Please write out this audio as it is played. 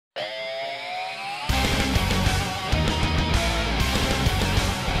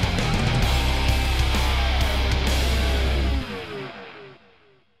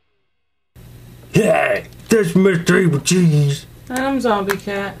Hey, that's Mr. Evilcheese. I'm Zombie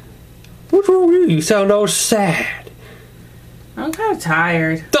Cat. What's wrong with you? You sound all sad. I'm kind of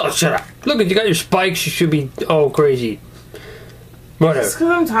tired. Oh, shut up. Look, you got your spikes. You should be all crazy. Whatever. Just because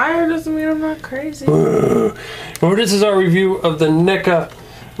I'm tired doesn't mean I'm not crazy. Well, this is our review of the NECA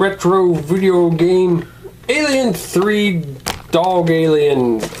retro video game Alien 3 Dog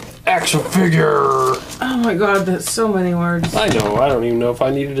Alien action figure. Oh my god, that's so many words. I know. I don't even know if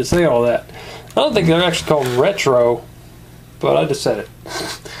I needed to say all that. I don't think they're actually called retro, but I just said it.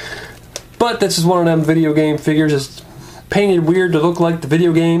 But this is one of them video game figures. It's painted weird to look like the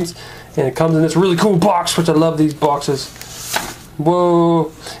video games, and it comes in this really cool box, which I love these boxes.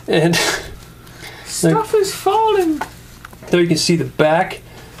 Whoa. And Stuff is falling. there you can see the back,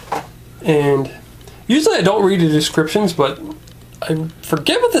 and usually I don't read the descriptions, but I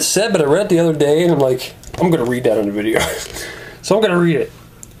forget what this said, but I read it the other day, and I'm like, I'm going to read that on the video. So I'm going to read it.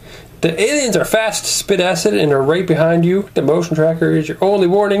 The aliens are fast, spit acid, and are right behind you. The motion tracker is your only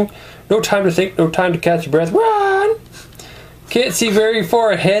warning. No time to think, no time to catch your breath. Run! Can't see very far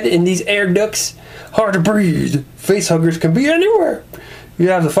ahead in these air ducts. Hard to breathe. Face huggers can be anywhere. You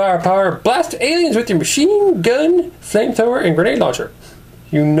have the firepower. Blast aliens with your machine gun, flamethrower, and grenade launcher.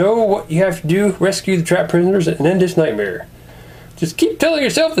 You know what you have to do. Rescue the trapped prisoners and end this nightmare. Just keep telling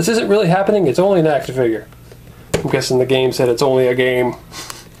yourself this isn't really happening. It's only an action figure. I'm guessing the game said it's only a game.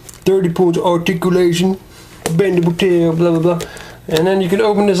 30 points articulation, bendable tail, blah blah blah. And then you can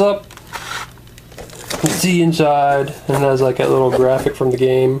open this up and see inside, and it has like a little graphic from the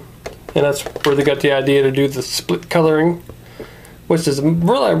game. And that's where they got the idea to do the split coloring, which is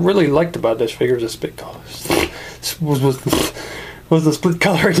what I really liked about this figure is the split color. was the split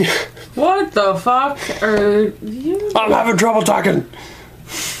coloring. What the fuck are you? I'm having trouble talking.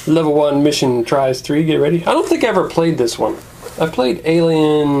 Level 1 mission tries 3. Get ready. I don't think I ever played this one. I played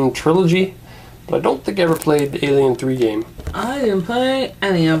Alien Trilogy, but I don't think I ever played the Alien 3 game. I didn't play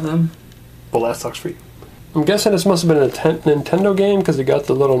any of them. Well, that sucks for you. I'm guessing this must have been a Nintendo game because it got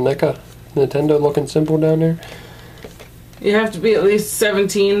the little NECA Nintendo looking symbol down there. You have to be at least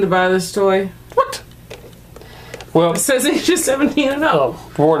 17 to buy this toy. What? Well, It says age is 17 and up.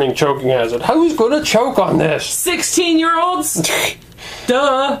 oh, warning, choking hazard. Who's going to choke on this? 16-year-olds?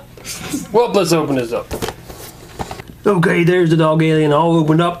 Duh. Well, let's open this up. Okay, there's the dog alien all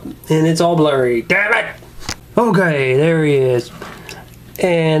opened up, and it's all blurry. Damn it! Okay, there he is.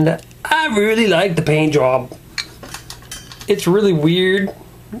 And I really like the paint job. It's really weird,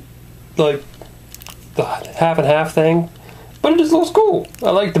 like the half and half thing, but it just looks cool.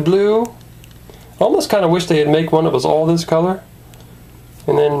 I like the blue. I almost kind of wish they had make one that was all this color,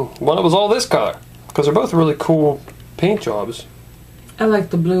 and then one that was all this color, because they're both really cool paint jobs. I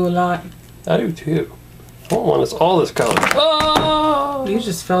like the blue a lot. I do too. I want one that's all this color. Oh! You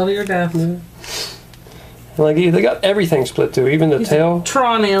just fell to your death. Yeah. Like they got everything split too, even the He's tail. a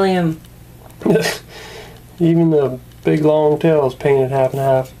Tron alien. Even the big long tail is painted half and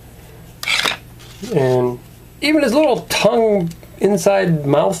half. And even his little tongue inside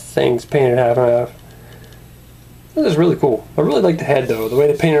mouth thing's painted half and half. This is really cool. I really like the head though. The way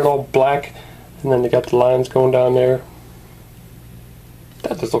they painted it all black and then they got the lines going down there.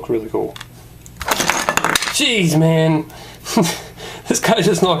 That just looks really cool. Jeez, man. This guy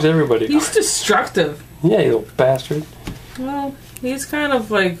just knocks everybody. He's destructive. Yeah, you little bastard. Well, he's kind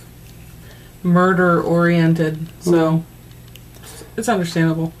of like murder oriented, so it's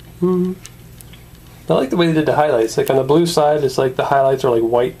understandable. Mm-hmm. I like the way they did the highlights. Like on the blue side, it's like the highlights are like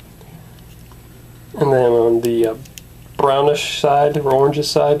white, and then on the brownish side or orangish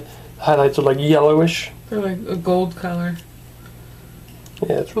side, the highlights are like yellowish. They're like a gold color.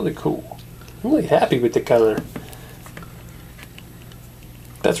 Yeah, it's really cool. I'm really happy with the color.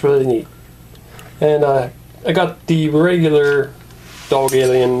 That's really neat. And I got the regular dog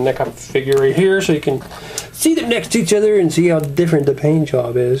alien NECA figure right here, so you can see them next to each other and see how different the paint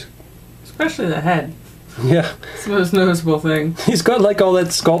job is. Especially the head. Yeah. It's the most noticeable thing. He's got like all that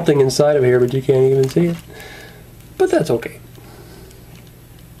sculpting inside of here, but you can't even see it. But that's okay.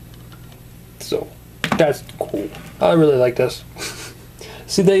 So, that's cool. I really like this.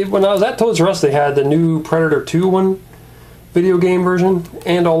 See, when I was at Toys R Us, they had the new Predator 2 one, video game version,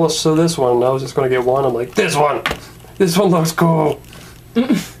 and also this one. I was just going to get one. I'm like, this one looks cool.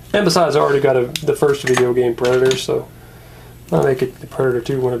 And besides, I already got the first video game Predator, so I'll make it the Predator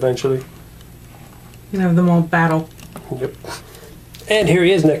 2 one eventually. You can have them all battle. Yep. And here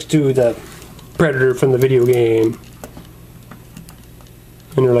he is next to the Predator from the video game.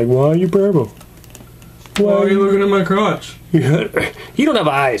 And they're like, why are you purple? Why are you looking at my crotch? You don't have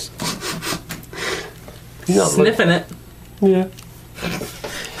eyes. Sniffing it. Yeah.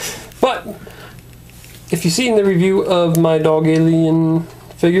 But if you've seen the review of my dog alien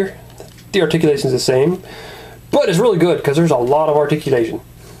figure, the articulation is the same, but it's really good because there's a lot of articulation.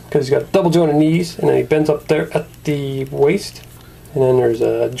 Because he's got double jointed knees, and then he bends up there at the waist, and then there's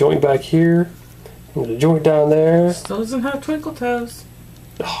a joint back here, and there's a joint down there. Still doesn't have twinkle toes.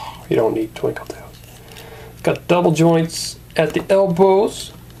 Oh, you don't need twinkle toes. Got double joints at the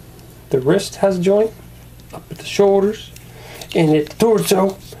elbows. The wrist has a joint up at the shoulders, and at the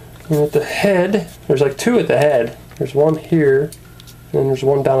torso, and at the head. There's like two at the head. There's one here, and then there's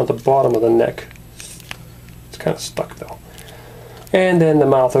one down at the bottom of the neck. It's kind of stuck though. And then the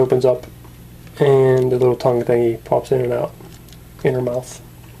mouth opens up, and the little tongue thingy pops in and out in her mouth.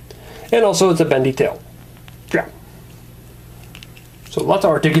 And also, it's a bendy tail. Yeah. So lots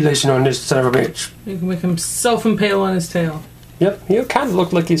of articulation on this son of a bitch. You can make him self-impale on his tail. Yep, he kind of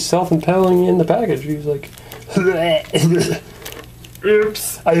looked like he's self-impaling in the package. He was like,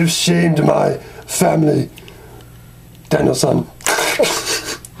 "Oops, I have shamed my family, Daniel-san."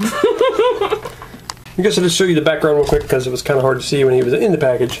 I guess I'll just show you the background real quick because it was kind of hard to see when he was in the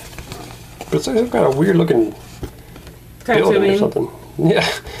package. But it's like some kind of weird looking building or something. Yeah.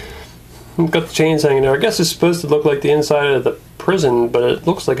 Got the chains hanging there. I guess it's supposed to look like the inside of the prison, but it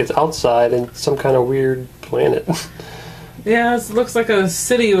looks like it's outside in some kind of weird planet. Yeah, it looks like a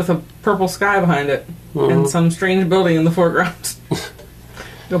city with a purple sky behind it. And some strange building in the foreground.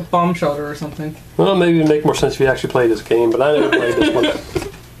 A bomb shelter or something. Well, maybe it'd make more sense if you actually played this game, but I never played this one.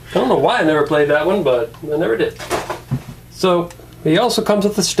 I don't know why I never played that one, but I never did. So, he also comes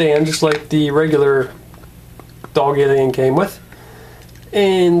with a stand, just like the regular dog alien came with.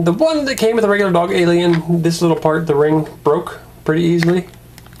 And the one that came with the regular dog alien, this little part, the ring, broke pretty easily.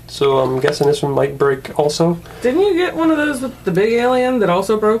 So I'm guessing this one might break also. Didn't you get one of those with the big alien that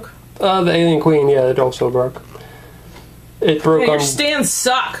also broke? The alien queen, yeah, it also broke. It broke Hey, on... your stands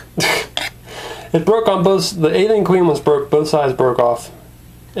suck! It broke on both... The alien queen ones broke, both sides broke off.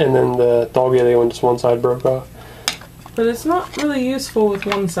 And then the dog alien one, just one side broke off. But it's not really useful with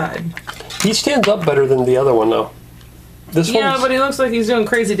one side. He stands up better than the other one, though. Yeah, but he looks like he's doing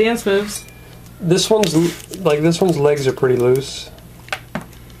crazy dance moves. This one's legs are pretty loose,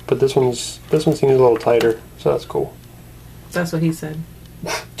 but this one seems a little tighter, so that's cool. That's what he said.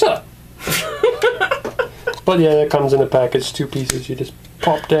 Shut up. But yeah, that comes in a package, 2 pieces. You just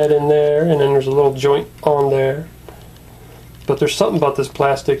pop that in there, and then there's a little joint on there. But there's something about this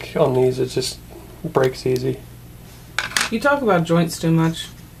plastic on these; it just breaks easy. You talk about joints too much.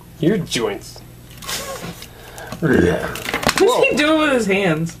 Your joints. What's he doing with his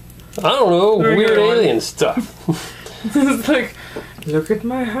hands? I don't know. Weird alien stuff. It's like, look at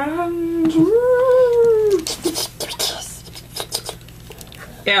my hands.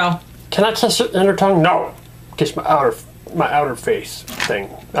 Yeah. Can I kiss it in her tongue? No. Kiss my outer face thing,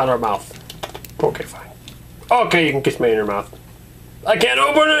 outer mouth. Okay, fine. Okay, you can kiss my inner mouth. I can't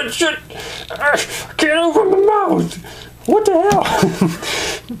open it. Shit. I can't open my mouth. What the hell?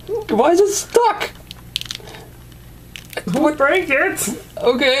 Why is it stuck? Don't break it.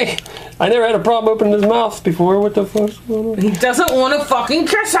 Okay. I never had a problem opening his mouth before. What the fuck's going on? He doesn't want to fucking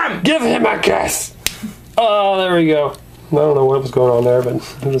kiss him. Give him a kiss. Oh, there we go. I don't know what was going on there, but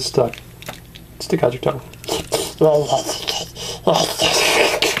it was stuck. Stick out your tongue.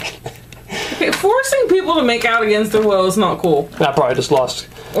 Okay, forcing people to make out against their will is not cool. I probably just lost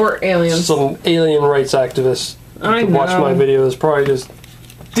Or aliens. some alien rights activists I to watch know. my videos. Probably just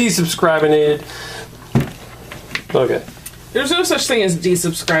desubscribinated. Okay. There's no such thing as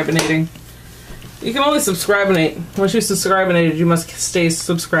desubscribinating. You can only subscribinate. Once you're subscribinated, you must stay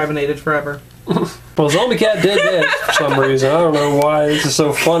subscribinated forever. Well, Zombie Cat did this for some reason. I don't know why this is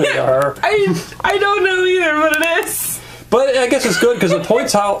so funny to her. I don't know either, but it is. But I guess it's good because it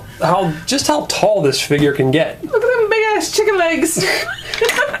points out just how tall this figure can get. Look at them big ass chicken legs.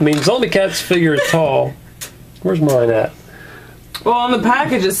 I mean, Zombie Cat's figure is tall. Where's mine at? Well, on the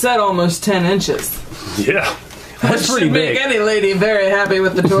package it said almost 10 inches. Yeah. That's Which pretty should big. make any lady very happy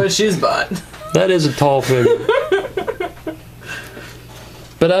with the toys she's bought. That is a tall figure.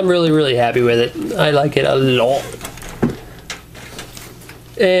 But I'm really, really happy with it. I like it a lot.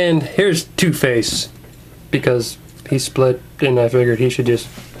 And here's Two-Face. Because he split, and I figured he should just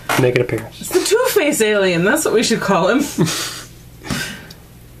make an appearance. It's the Two-Face alien. That's what we should call him.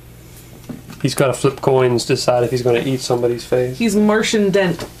 He's got to flip coins to decide if he's going to eat somebody's face. He's Martian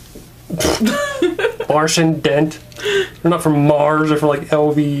Dent. Martian Dent. They're not from Mars. They're from like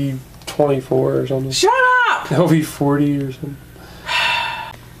LV-24 or something. Shut up! LV-40 or something.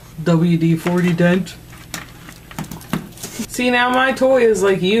 WD-40 Dent. See, now my toy is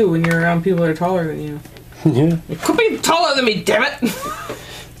like you when you're around people that are taller than you. Yeah. You could be taller than me, damn it!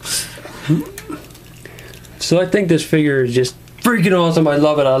 So I think this figure is just freaking awesome. I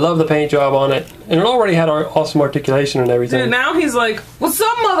love it. I love the paint job on it. And it already had awesome articulation and everything. Dude, now he's like, what's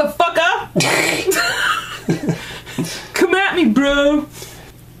up, motherfucker? Come at me, bro.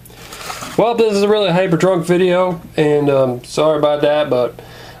 Well, this is a really hyper drunk video, and sorry about that, but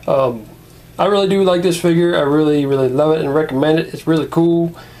I really do like this figure. I really, really love it and recommend it. It's really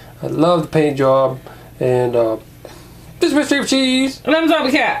cool. I love the paint job, and this is Mr. Evilcheese. And I'm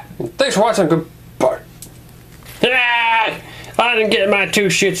Zombie Cat. And thanks for watching. Goodbye. I didn't get my 2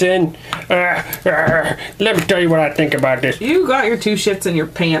 shits in. Let me tell you what I think about this. You got your 2 shits in your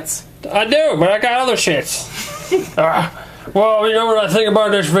pants. I do, but I got other shits. Well, you know what I think about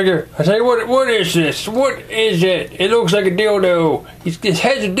this figure? I say, what is this? What is it? It looks like a dildo. His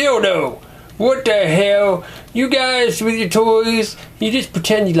head's a dildo. What the hell? You guys with your toys, you just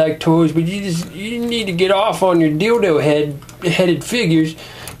pretend you like toys, but you need to get off on your dildo headed figures,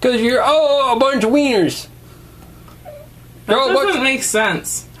 because you're all a bunch of wieners. That doesn't make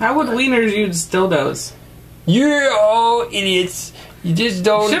sense. How would wieners use dildos? You're all idiots. You just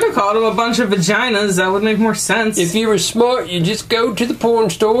don't. Should have called them a bunch of vaginas. That would make more sense. If you were smart, you just go to the porn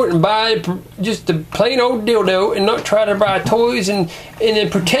store and buy just a plain old dildo and not try to buy toys and then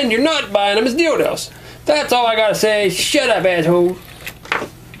pretend you're not buying them as dildos. That's all I gotta say. Shut up, asshole.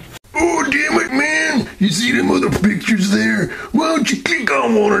 Oh, damn it, man. You see them other pictures there? Why don't you click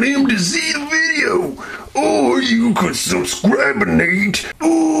on one of them to see the video? Or you could subscribe, Nate.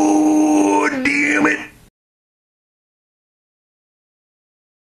 Oh,